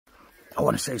I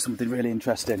want to show you something really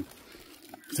interesting.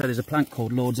 So there's a plant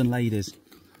called Lords and Ladies,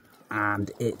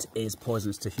 and it is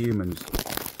poisonous to humans,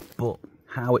 but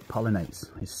how it pollinates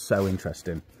is so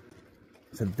interesting.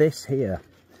 So this here,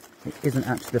 it isn't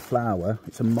actually the flower,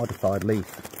 it's a modified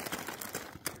leaf.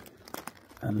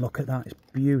 And look at that, it's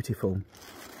beautiful.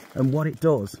 And what it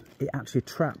does, it actually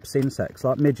traps insects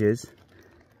like midges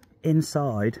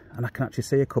inside, and I can actually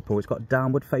see a couple. It's got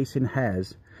downward facing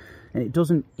hairs, and it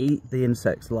doesn't eat the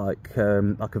insects like a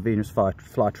Venus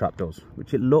flytrap does,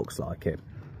 which it looks like it.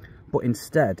 But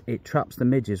instead, it traps the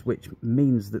midges, which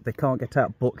means that they can't get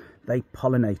out, but they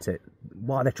pollinate it.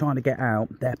 While they're trying to get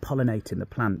out, they're pollinating the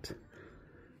plant.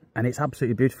 And it's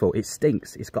absolutely beautiful. It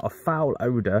stinks. It's got a foul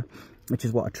odour, which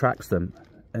is what attracts them.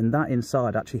 And that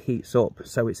inside actually heats up,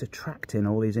 so it's attracting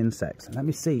all these insects. And let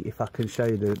me see if I can show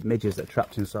you the midges that are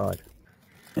trapped inside.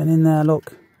 And in there,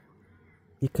 look,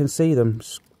 you can see them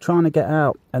trying to get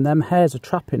out, and them hairs are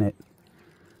trapping it.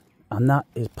 And that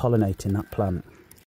is pollinating that plant.